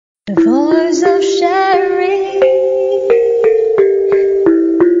sharing.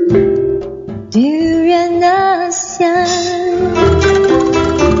 Durian ASEAN.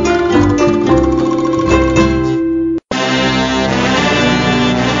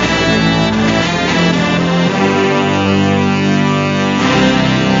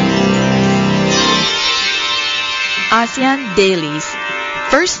 ASEAN Dailies.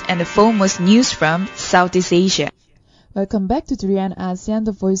 First and foremost news from Southeast Asia. Welcome back to Durian ASEAN,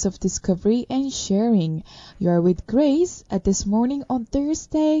 the voice of discovery and sharing. You are with Grace. At this morning on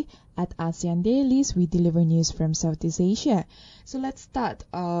Thursday at ASEAN Dailies, we deliver news from Southeast Asia. So let's start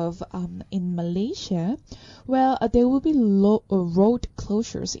off in Malaysia. Well, there will be road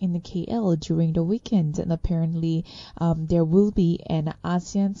closures in the KL during the weekend, and apparently there will be an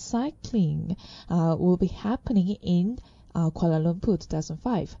ASEAN cycling will be happening in Kuala Lumpur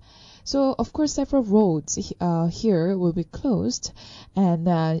 2005. So, of course, several roads here will be closed, and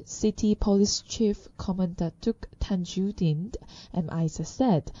City Police Chief Commandant Datuk Tanjudin M. Isa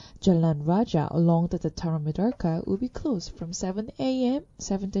said Jalan Raja along the Dataran Merdeka will be closed from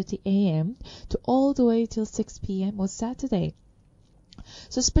 7:30 a.m. to all the way till 6 p.m. on Saturday.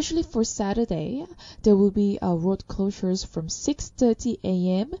 So especially for Saturday, there will be road closures from 6:30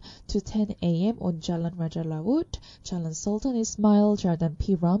 a.m. to 10 a.m. on Jalan Raja Laut, Jalan Sultan Ismail, Jalan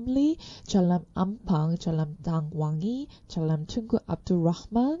P. Ramli, Jalan Ampang, Jalan Dang Wangi, Jalan Tunku Abdul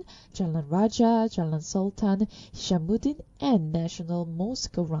Rahman, Jalan Raja, Jalan Sultan Hishamuddin, and National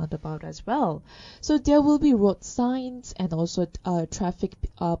Mosque roundabout as well. So there will be road signs and also traffic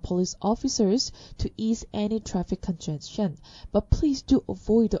police officers to ease any traffic congestion. But please do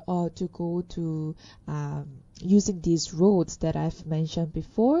avoid to go to using these roads that I've mentioned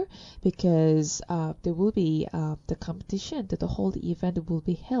before, because there will be the competition that the whole event will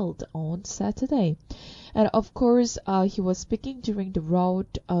be held on Saturday. And of course, he was speaking during the road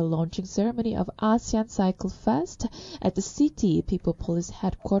launching ceremony of ASEAN Cycle Fest at the City People Police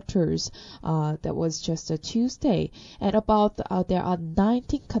Headquarters. That was just a Tuesday. And about there are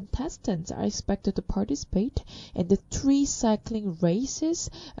 19 contestants are expected to participate in the 3 cycling races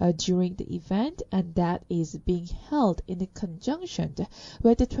during the event, and that is being held in conjunction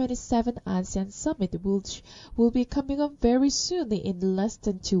with the 27th ASEAN Summit, which will be coming up very soon in less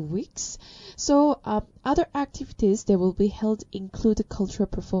than 2 weeks. So other activities that will be held include cultural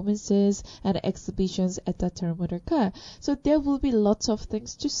performances and exhibitions at Dataran Merdeka. So there will be lots of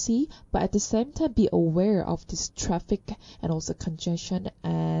things to see, but at the same time be aware of this traffic and also congestion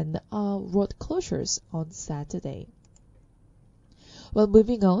and road closures on Saturday. Well,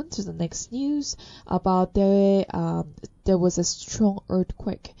 moving on to the next news about there was a strong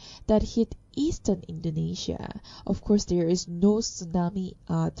earthquake that hit eastern Indonesia. Of course, there is no tsunami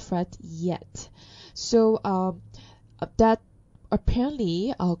threat yet. So that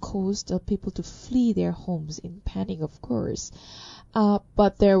apparently caused people to flee their homes in panic, of course.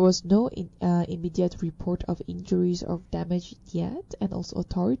 But there was no immediate report of injuries or damage yet, and also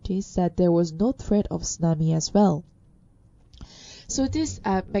authorities said there was no threat of tsunami as well. So this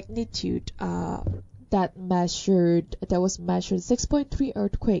magnitude that was measured 6.3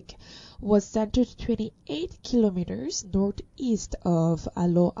 earthquake was centered 28 kilometers northeast of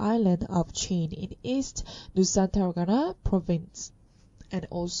Alo Island of Chin in East Nusa Tenggara province. And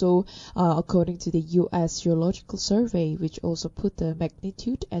also, according to the U.S. Geological Survey, which also put the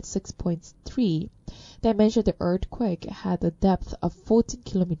magnitude at 6.3, they mentioned the earthquake had a depth of 14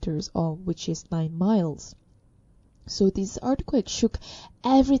 kilometers, which is 9 miles. So this earthquake shook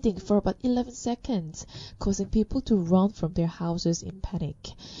everything for about 11 seconds, causing people to run from their houses in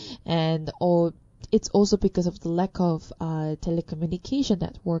panic. And it's also because of the lack of telecommunication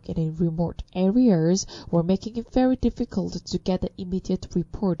network in remote areas were making it very difficult to get an immediate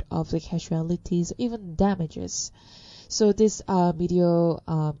report of the casualties, even damages. So this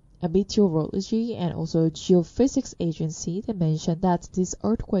meteorology and also geophysics agency, they mentioned that this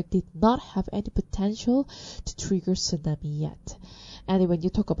earthquake did not have any potential to trigger tsunami yet. And when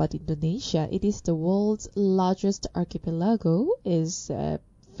you talk about Indonesia, it is the world's largest archipelago, is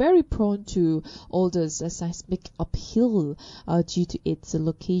very prone to all those seismic upheaval due to its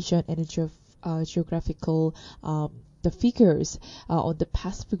location and geographical the figures on the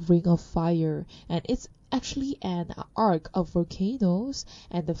Pacific Ring of Fire, and it's actually an arc of volcanoes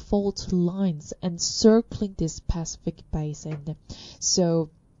and the fault lines encircling this Pacific basin. So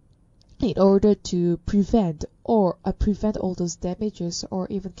in order to prevent all those damages or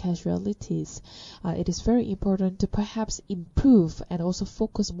even casualties. It is very important to perhaps improve and also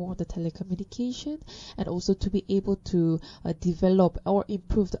focus more on the telecommunication, and also to be able to develop or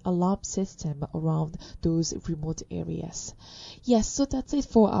improve the alarm system around those remote areas. Yes, so that's it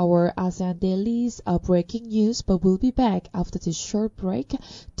for our ASEAN Dailies breaking news, but we'll be back after this short break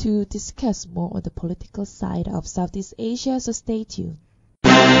to discuss more on the political side of Southeast Asia, so stay tuned.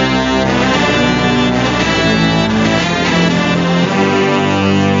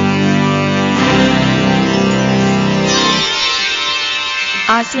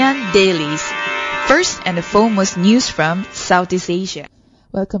 ASEAN Dailies. First and foremost news from Southeast Asia.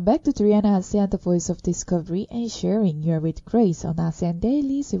 Welcome back to Trian ASEAN, the voice of discovery and sharing. You're with Grace on ASEAN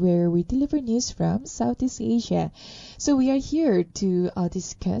Dailies, where we deliver news from Southeast Asia. So we are here to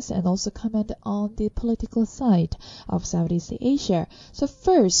discuss and also comment on the political side of Southeast Asia. So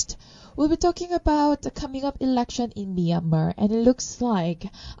first, we'll be talking about the coming up election in Myanmar, and it looks like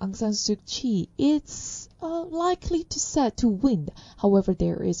Aung San Suu Kyi is likely to win. However,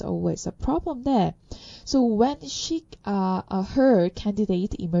 there is always a problem there. So when her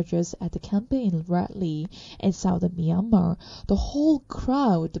candidate emerges at the campaign rally in southern Myanmar, the whole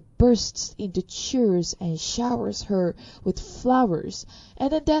crowd bursts into cheers and showers her with flowers.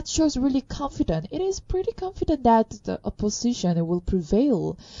 And then that shows really confident. It is pretty confident that the opposition will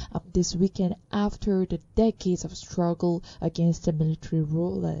prevail this weekend after the decades of struggle against the military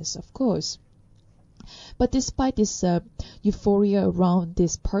rulers, of course. But despite this euphoria around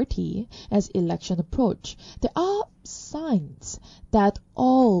this party as election approach, there are signs that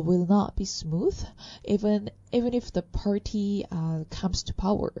all will not be smooth, even if the party comes to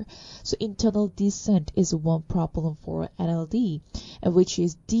power. So internal dissent is one problem for NLD, which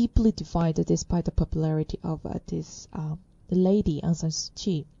is deeply divided despite the popularity of this lady Aung San Suu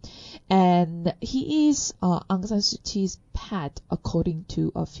Kyi. And he is Aung San Suu Kyi's pet, according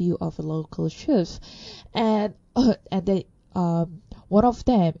to a few of the local chefs. And they one of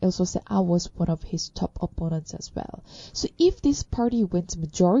them also said I was one of his top opponents as well. So if this party wins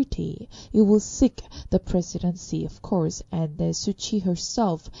majority, it will seek the presidency, of course, and Suu Kyi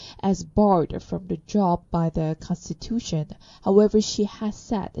herself as barred from the job by the constitution. However, she has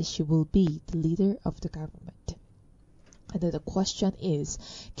said that she will be the leader of the government. And then the question is,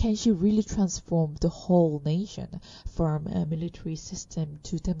 can she really transform the whole nation from a military system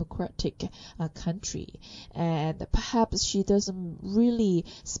to democratic country? And perhaps she doesn't really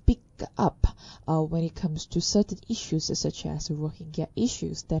speak up when it comes to certain issues such as Rohingya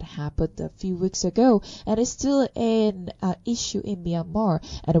issues that happened a few weeks ago and is still an issue in Myanmar,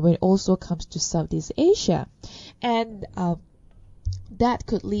 and when it also comes to Southeast Asia. And that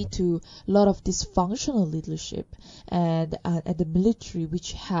could lead to a lot of dysfunctional leadership and the military,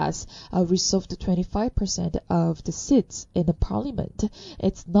 which has resolved 25% of the seats in the parliament.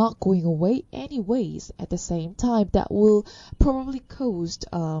 It's not going away anyways. At the same time, that will probably cause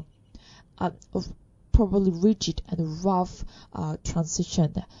probably rigid and rough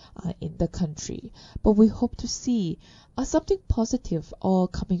transition in the country. But we hope to see something positive all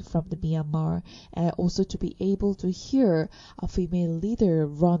coming from the Myanmar, and also to be able to hear a female leader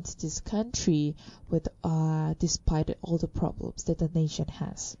runs this country with despite all the problems that the nation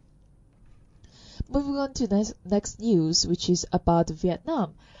has. Moving on to next news, which is about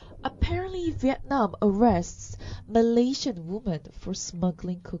Vietnam. Apparently, Vietnam arrests Malaysian woman for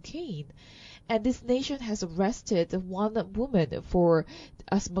smuggling cocaine. And this nation has arrested one woman for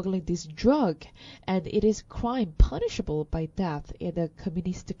smuggling this drug, and it is crime punishable by death in a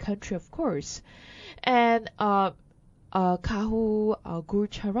communist country, of course. And Kahu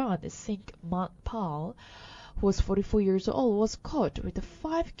Gurcharan Singh Matpal, who was 44 years old, was caught with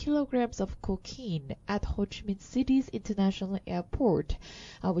 5 kilograms of cocaine at Ho Chi Minh City's International Airport,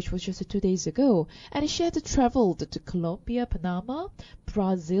 which was just 2 days ago. And she had traveled to Colombia, Panama,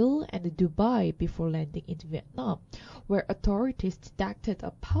 Brazil, and Dubai before landing in Vietnam, where authorities detected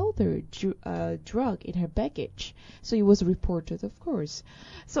a powder drug in her baggage. So it was reported, of course.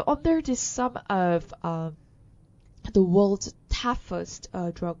 So under this some of the world's toughest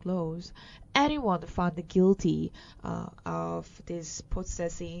drug laws, anyone found guilty of this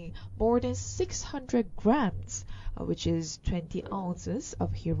possessing more than 600 grams, which is 20 ounces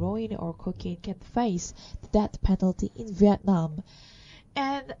of heroin or cocaine, can face the death penalty in Vietnam.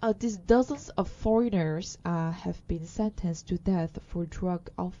 And these dozens of foreigners have been sentenced to death for drug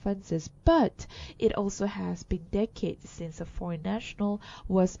offenses, but it also has been decades since a foreign national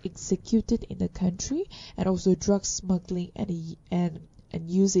was executed in the country, and also drug smuggling and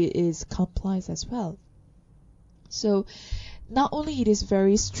use is compliance as well. So not only it is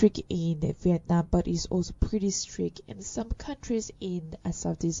very strict in Vietnam, but it's also pretty strict in some countries in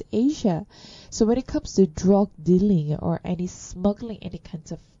Southeast Asia. So when it comes to drug dealing or any smuggling, any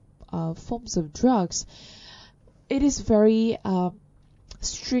kinds of forms of drugs, it is very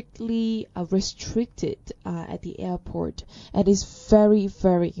strictly restricted at the airport, and it's very,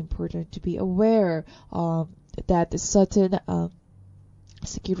 very important to be aware that a certain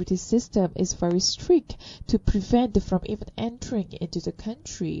security system is very strict to prevent them from even entering into the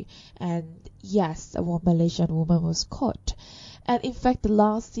country. And yes, one Malaysian woman was caught. And in fact,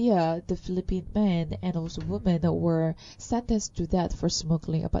 last year, the Philippine men and also women were sentenced to death for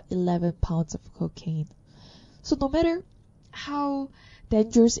smuggling about 11 pounds of cocaine. So no matter how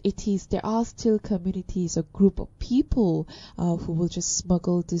dangerous it is, there are still communities, a group of people who will just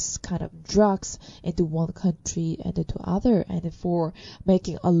smuggle this kind of drugs into one country and into other, and for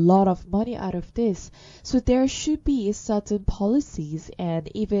making a lot of money out of this. So there should be certain policies and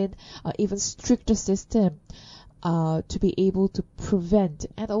even stricter system to be able to prevent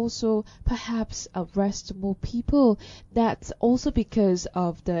and also perhaps arrest more people. That's also because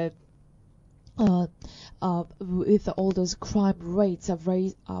of the with all those crime rates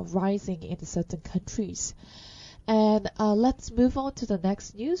rising in certain countries. And let's move on to the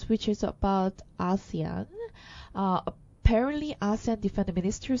next news, which is about ASEAN. Apparently, ASEAN defense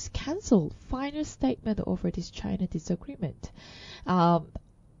ministers cancelled final statement over this China disagreement.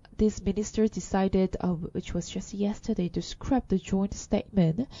 This minister decided, which was just yesterday, to scrap the joint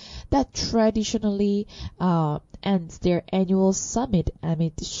statement that traditionally ends their annual summit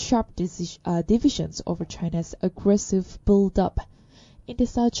amid sharp divisions over China's aggressive build-up in the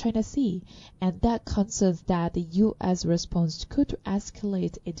South China Sea, and that concerns that the U.S. response could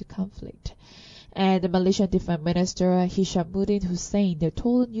escalate into conflict. And the Malaysian Defense Minister Hishammuddin Hussein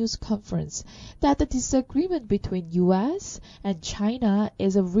told a news conference that the disagreement between U.S. and China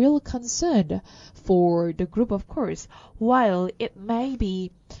is a real concern for the group, of course, while it may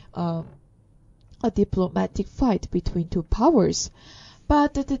be a diplomatic fight between two powers.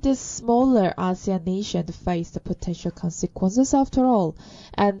 But the smaller ASEAN nation face the potential consequences after all,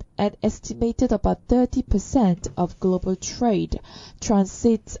 and an estimated about 30% of global trade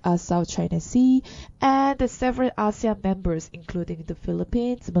transits South China Sea, and the several ASEAN members, including the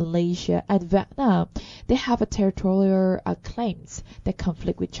Philippines, Malaysia, and Vietnam, they have a territorial claims that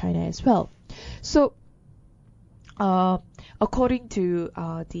conflict with China as well. So, according to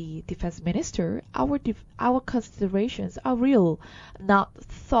the defense minister, our considerations are real, not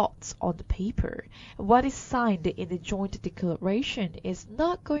thoughts on the paper. What is signed in the joint declaration is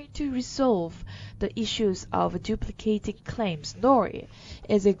not going to resolve the issues of duplicating claims, nor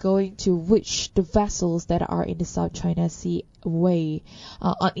is it going to which the vessels that are in the South China Sea way.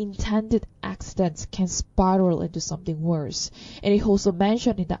 Unintended accidents can spiral into something worse. And it also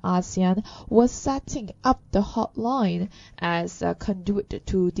mentioned in the ASEAN was setting up the hotline as a conduit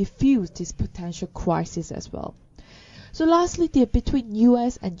to defuse this potential crisis as well. So lastly, between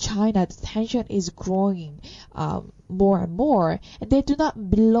US and China, the tension is growing more and more, and they do not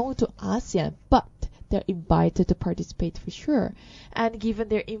belong to ASEAN, but they're invited to participate for sure. And given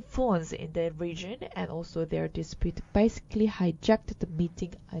their influence in the region and also their dispute basically hijacked the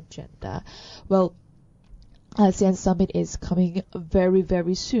meeting agenda. Well, ASEAN summit is coming very,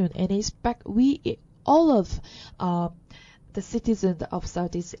 very soon, and I expect all of the citizens of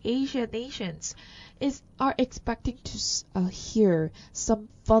Southeast Asia nations are expecting to hear some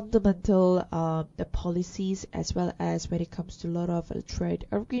fundamental policies, as well as when it comes to a lot of trade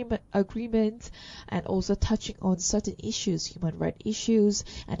agreements, and also touching on certain issues, human rights issues,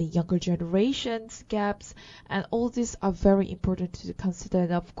 and the younger generations gaps, and all these are very important to consider.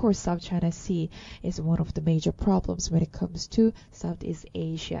 And of course, South China Sea is one of the major problems when it comes to Southeast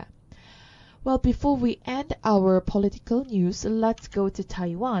Asia. Well, before we end our political news, let's go to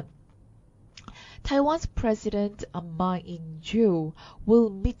Taiwan. Taiwan's President Ma Ying-jeou will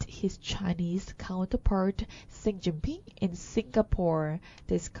meet his Chinese counterpart Xi Jinping in Singapore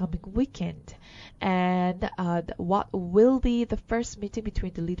this coming weekend. And what will be the first meeting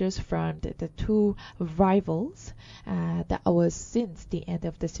between the leaders from the two rivals that was since the end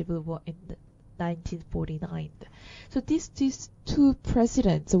of the Civil War in 1949. So these two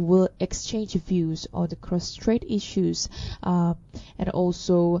presidents will exchange views on the cross-strait issues, and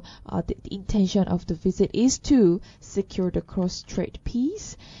also the intention of the visit is to secure the cross-strait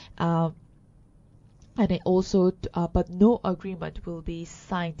peace, and it also but no agreement will be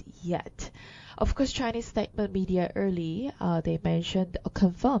signed yet. Of course, Chinese statement media early, they mentioned or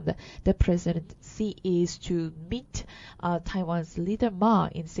confirmed that President Xi is to meet Taiwan's leader Ma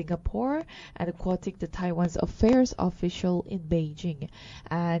in Singapore, and quoting the Taiwan's affairs official in Beijing.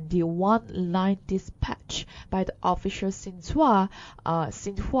 And the one-line dispatch by the official Xinhua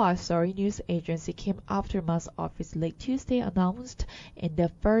news agency came after Ma's office late Tuesday announced in the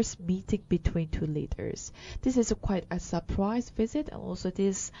first meeting between two leaders. This is quite a surprise visit, and also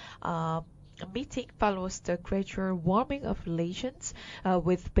this meeting follows the gradual warming of relations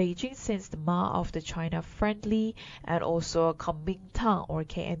with Beijing since the Ma of the China-friendly and also Kuomintang or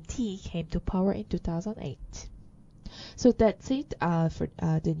KMT came to power in 2008. So that's it for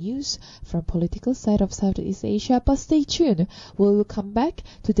the news from political side of Southeast Asia. But stay tuned. We'll come back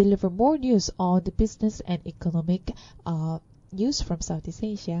to deliver more news on the business and economic news from Southeast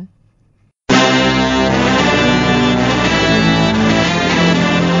Asia.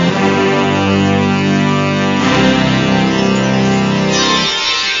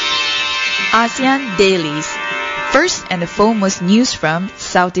 ASEAN Dailies. First and foremost news from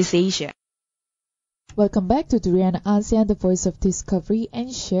Southeast Asia. Welcome back to Durian ASEAN, the voice of discovery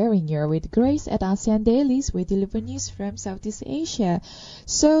and sharing. You're with Grace at ASEAN Dailies. We deliver news from Southeast Asia.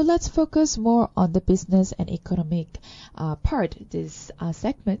 So let's focus more on the business and economic part of this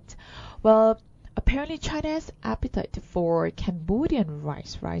segment. Well, apparently China's appetite for Cambodian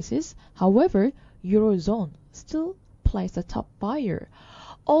rice rises. However, Eurozone still plays the top buyer.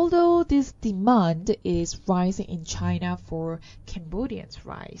 Although this demand is rising in China for Cambodian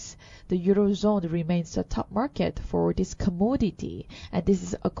rice, the Eurozone remains the top market for this commodity, and this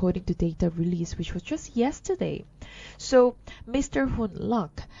is according to data released, which was just yesterday. So, Mr. Hun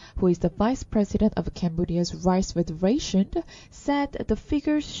Lak, who is the Vice President of Cambodia's Rice Federation, said the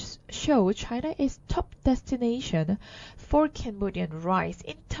figures show China is top destination for Cambodian rice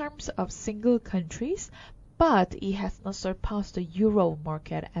in terms of single countries, but it has not surpassed the Euro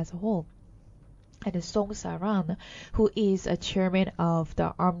market as a whole. And Song Saran, who is a chairman of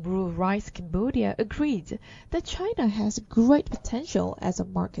the Amru Rice Cambodia, agreed that China has great potential as a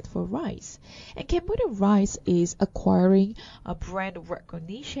market for rice. And Cambodian rice is acquiring a brand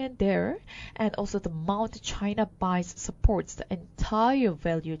recognition there, and also the amount China buys supports the entire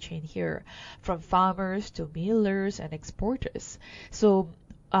value chain here, from farmers to millers and exporters. So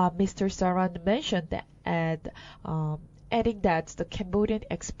Mr. Saran mentioned that adding that the Cambodian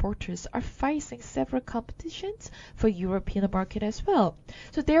exporters are facing several competitions for European market as well.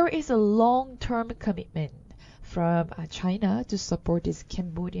 So there is a long-term commitment from China to support this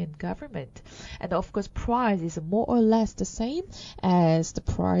Cambodian government. And of course, price is more or less the same as the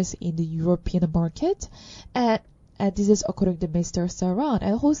price in the European market. And this is according to Mr. Saran.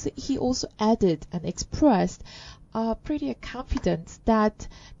 And he also added and expressed pretty confident that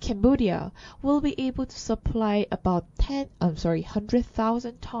Cambodia will be able to supply about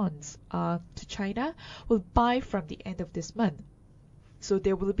 100,000 tons to China, will buy from the end of this month. So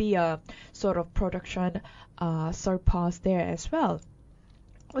there will be a sort of production surplus there as well,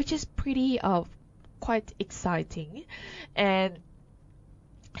 which is pretty quite exciting. And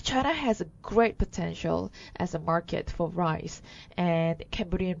China has a great potential as a market for rice, and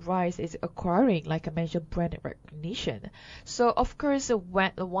Cambodian rice is acquiring, like I mentioned, brand recognition. So of course,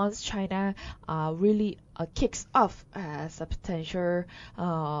 once China really kicks off as a potential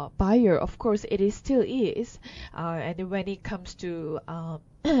buyer, of course it still is, and when it comes to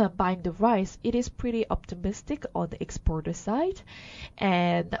buying the rice, it is pretty optimistic on the exporter side,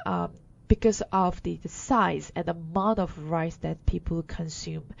 and because of the size and the amount of rice that people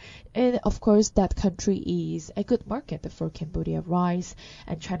consume. And of course, that country is a good market for Cambodia rice,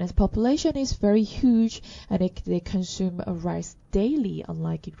 and China's population is very huge, and they consume rice daily,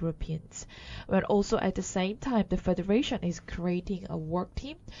 unlike Europeans. But also at the same time, the Federation is creating a work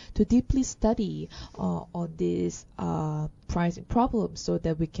team to deeply study on this pricing problem so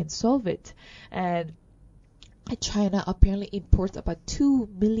that we can solve it. And China apparently imports about 2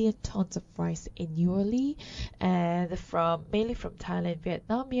 million tons of rice annually, and mainly from Thailand,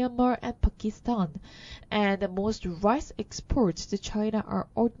 Vietnam, Myanmar, and Pakistan. And the most rice exports to China are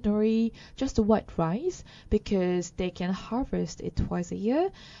ordinary, just white rice, because they can harvest it twice a year.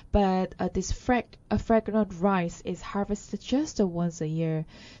 But this fragrant rice is harvested just once a year.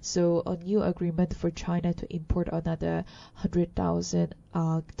 So a new agreement for China to import another 100,000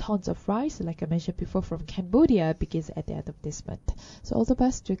 tons of rice, like I mentioned before, from Cambodia begins at the end of this month. So all the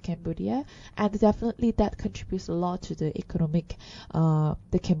best to Cambodia, and definitely that contributes a lot to the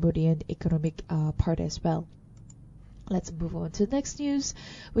the Cambodian economic part as well. Let's move on to the next news,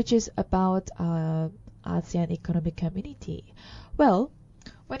 which is about ASEAN Economic Community. Well,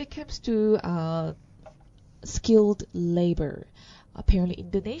 when it comes to skilled labor, apparently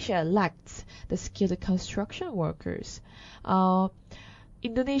Indonesia lacks the skilled construction workers.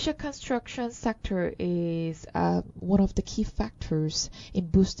 Indonesia construction sector is one of the key factors in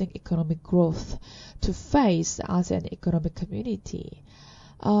boosting economic growth to face the ASEAN economic community.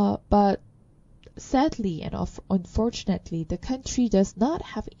 But sadly and unfortunately, the country does not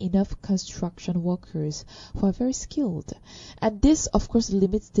have enough construction workers who are very skilled. And this, of course,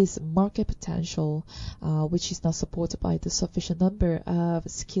 limits this market potential, which is not supported by the sufficient number of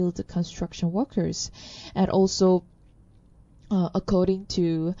skilled construction workers. And also, according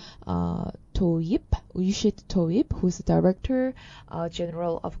to Yushit Toyip, who is the Director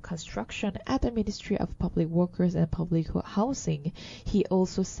General of Construction at the Ministry of Public Workers and Public Housing, he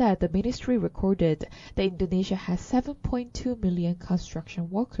also said the ministry recorded that Indonesia has 7.2 million construction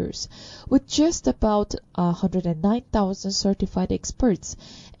workers, with just about 109,000 certified experts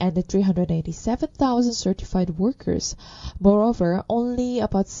and 387,000 certified workers. Moreover, only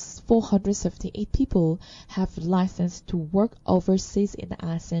about 478 people have license to work overseas in the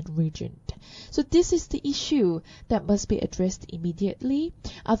ASEAN region. So this is the issue that must be addressed immediately.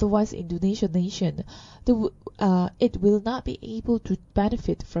 Otherwise, Indonesia nation, it will not be able to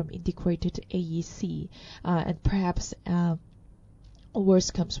benefit from integrated AEC, and perhaps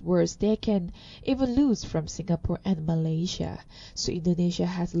worse comes worse, they can even lose from Singapore and Malaysia. So Indonesia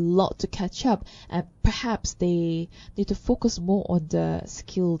has a lot to catch up, and perhaps they need to focus more on the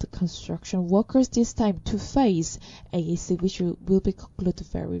skilled construction workers this time to face AEC, which will be concluded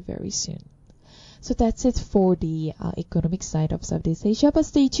very, very soon. So that's it for the economic side of Southeast Asia, but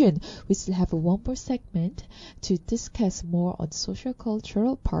stay tuned. We still have one more segment to discuss more on the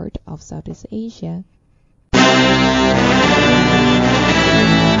socio-cultural part of Southeast Asia.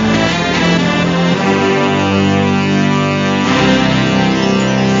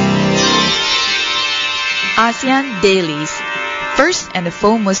 ASEAN Dailies, first and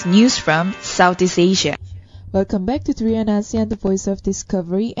foremost news from Southeast Asia. Welcome back to 3 ASEAN, the voice of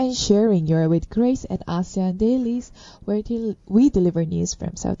discovery and sharing. You're with Grace at ASEAN Dailies, where we deliver news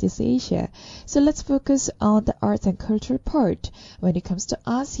from Southeast Asia. So let's focus on the arts and culture part when it comes to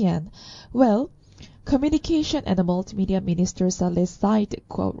ASEAN. Well, Communication and the Multimedia Minister Saleh Said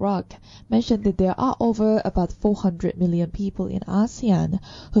Quadrak mentioned that there are over about 400 million people in ASEAN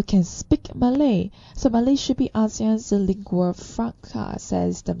who can speak Malay. So Malay should be ASEAN's lingua franca,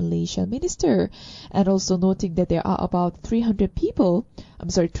 says the Malaysian minister. And also noting that there are about 300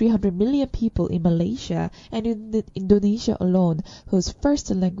 million people in Malaysia and in Indonesia alone whose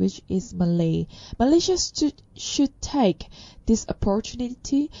first language is Malay. Malaysia should take this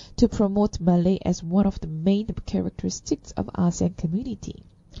opportunity to promote Malay as one of the main characteristics of ASEAN community.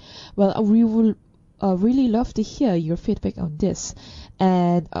 Well, we will really love to hear your feedback on this.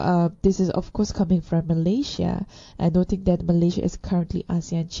 And this is of course coming from Malaysia, and noting that Malaysia is currently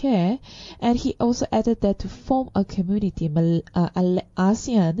ASEAN chair. And he also added that to form a community,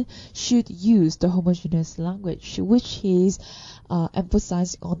 ASEAN should use the homogeneous language, which he is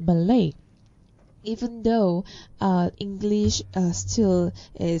emphasizing on Malay. Even though English still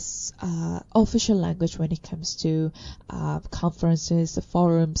is official language when it comes to conferences,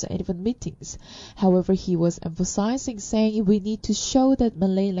 forums, and even meetings. However, he was emphasizing, saying we need to show that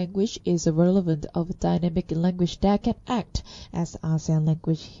Malay language is a relevant of a dynamic language that can act as ASEAN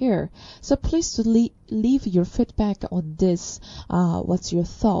language here. So please leave your feedback on this. What's your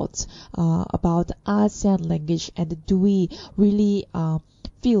thoughts about ASEAN language, and do we really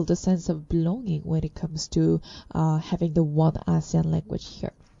feel the sense of belonging when it comes to having the one ASEAN language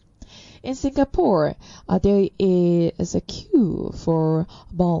here? In Singapore, there is a queue for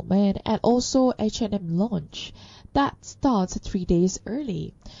Balmain and also H&M launch. That starts 3 days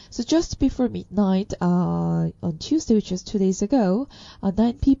early. So just before midnight on Tuesday, which was 2 days ago,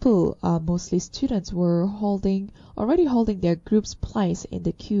 9 people, mostly students, were already holding their group's place in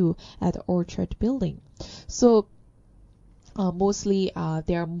the queue at the Orchard building. So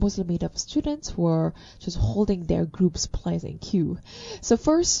they are mostly made of students who are just holding their group's place in queue. So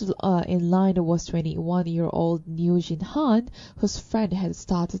first in line was 21-year-old Niu Jin Han, whose friend had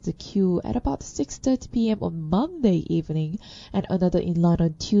started the queue at about 6:30 p.m. on Monday evening, and another in line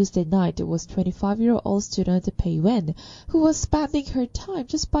on Tuesday night was 25-year-old student Pei Wen, who was spending her time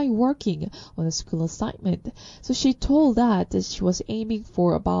just by working on a school assignment. So she told that she was aiming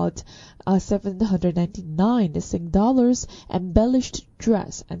for about 799 Sing dollars, embellished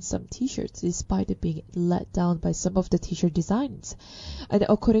dress and some t-shirts, despite being let down by some of the t-shirt designs. And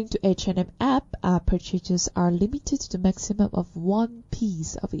according to H&M app, purchases are limited to the maximum of one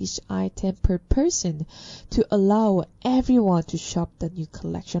piece of each item per person to allow everyone to shop the new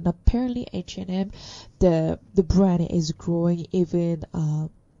collection. Apparently H&M, the brand is growing even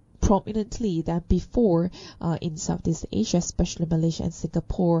prominently than before in Southeast Asia, especially Malaysia and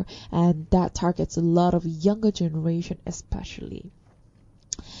Singapore, and that targets a lot of younger generation especially.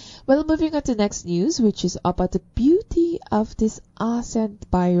 Well, moving on to next news, which is about the beauty of this ASEAN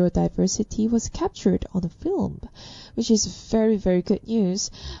biodiversity was captured on a film, which is very, very good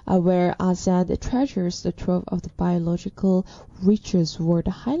news, where ASEAN treasures the trove of the biological riches were the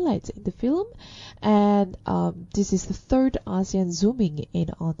highlights in the film. And this is the third ASEAN zooming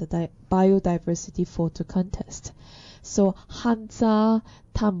in on the biodiversity photo contest. So Hansa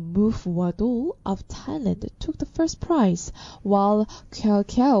Tammufuwadol of Thailand took the first prize, while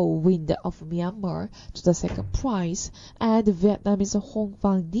Kiao Wind of Myanmar took the second prize, and Vietnamese Hong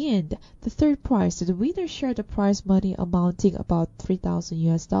Van Dien the third prize. The winner shared the prize money amounting about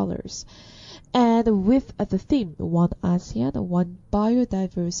 $3,000. And with the theme One ASEAN, One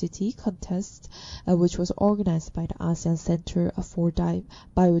Biodiversity contest, which was organized by the ASEAN Center for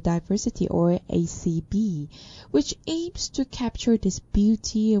Biodiversity, or ACB, which aims to capture this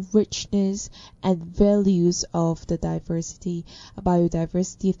beauty, richness, and values of the biodiversity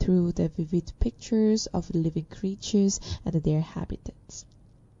through the vivid pictures of living creatures and their habitats.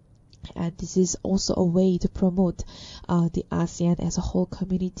 And this is also a way to promote the ASEAN as a whole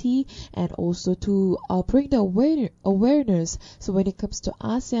community, and also to bring the awareness. So when it comes to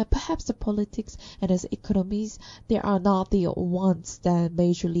ASEAN, perhaps the politics and as economies, they are not the ones that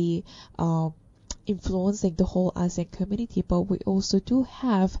majorly influencing the whole ASEAN community, but we also do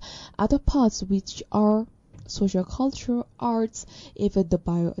have other parts which are socio-cultural, arts, even the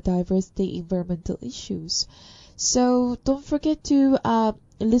biodiversity, environmental issues. So don't forget to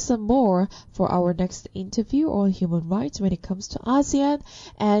listen more for our next interview on human rights when it comes to ASEAN,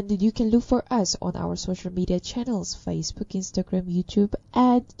 and you can look for us on our social media channels, Facebook, Instagram, YouTube,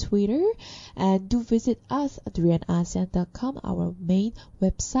 and Twitter. And do visit us at DurianASEAN.com, our main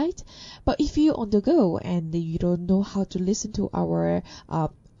website. But if you're on the go and you don't know how to listen to our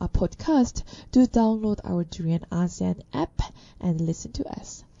podcast, do download our Durian ASEAN app and listen to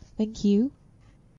us. Thank you.